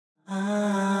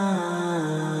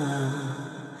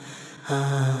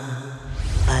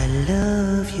I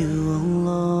love you,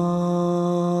 Allah.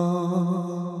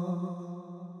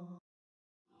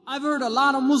 I've heard a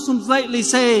lot of Muslims lately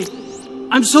say,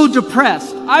 I'm so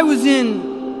depressed. I was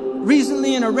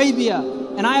recently in Arabia,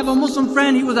 and I have a Muslim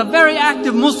friend. He was a very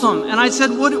active Muslim. And I said,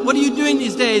 what are you doing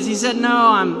these days? He said,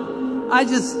 no,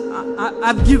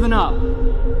 I've given up.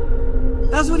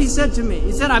 That's what he said to me.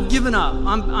 He said, I've given up.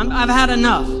 I've had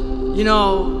enough. You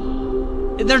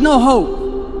know, there's no hope.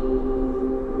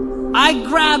 I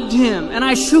grabbed him and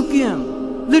I shook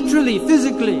him, literally,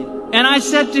 physically. And I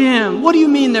said to him, what do you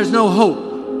mean there's no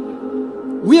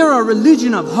hope? We are a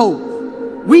religion of hope.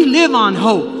 We live on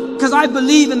hope because I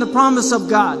believe in the promise of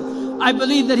God. I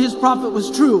believe that His prophet was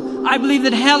true. I believe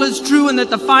that hell is true and that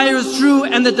the fire is true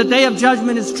and that the day of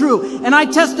judgment is true. And I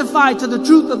testify to the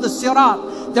truth of the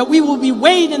sirat, that we will be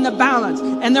weighed in the balance,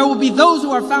 and there will be those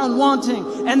who are found wanting,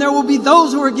 and there will be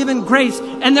those who are given grace,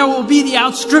 and there will be the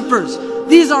outstrippers.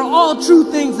 These are all true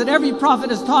things that every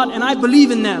prophet has taught, and I believe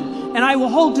in them. And I will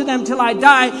hold to them till I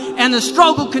die, and the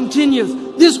struggle continues.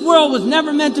 This world was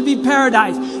never meant to be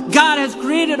paradise. God has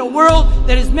created a world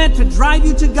that is meant to drive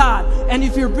you to God. And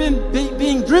if you're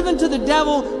being driven to the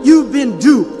devil, you've been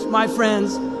duped, my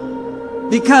friends.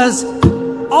 Because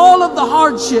all of the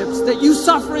hardships that you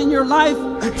suffer in your life,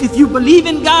 if you believe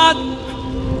in God,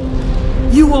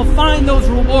 you will find those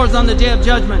rewards on the day of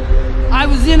judgment. I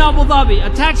was in Abu Dhabi. A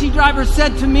taxi driver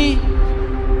said to me,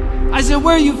 I said,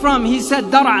 where are you from? He said,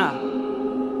 Dar'a.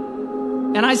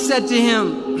 And I said to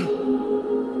him,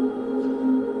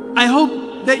 I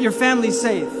hope that your family's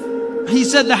safe. He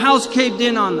said the house caved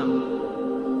in on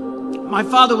them. My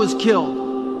father was killed.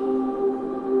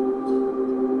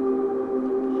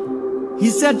 He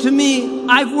said to me,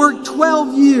 I've worked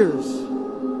 12 years.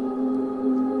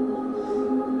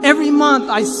 Every month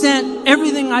I sent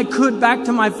everything I could back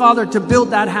to my father to build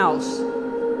that house.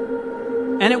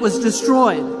 And it was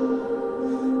destroyed.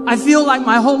 I feel like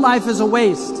my whole life is a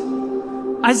waste.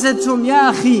 I said to him,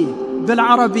 Ya akhi,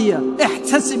 بالعربية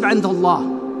احتسب عند الله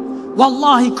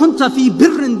والله كنت في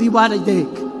بر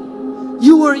بوالديك.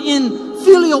 You were in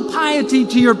filial piety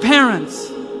to your parents.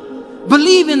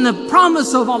 Believe in the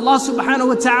promise of Allah subhanahu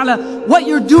wa ta'ala. What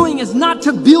you're doing is not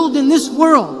to build in this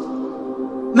world.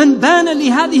 من بان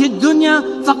لهذه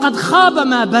الدنيا فقد خاب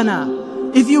ما بنى.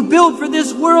 If you build for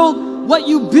this world, what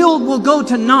you build will go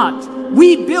to naught.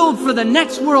 We build for the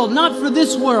next world, not for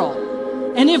this world.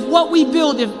 And if what we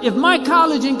build, if my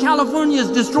college in California is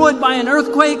destroyed by an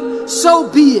earthquake, so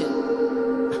be it.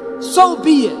 So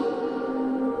be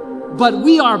it. But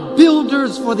we are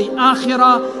builders for the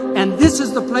akhirah, and this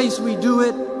is the place we do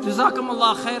it.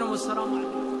 Jazakumullah khairan wa salam.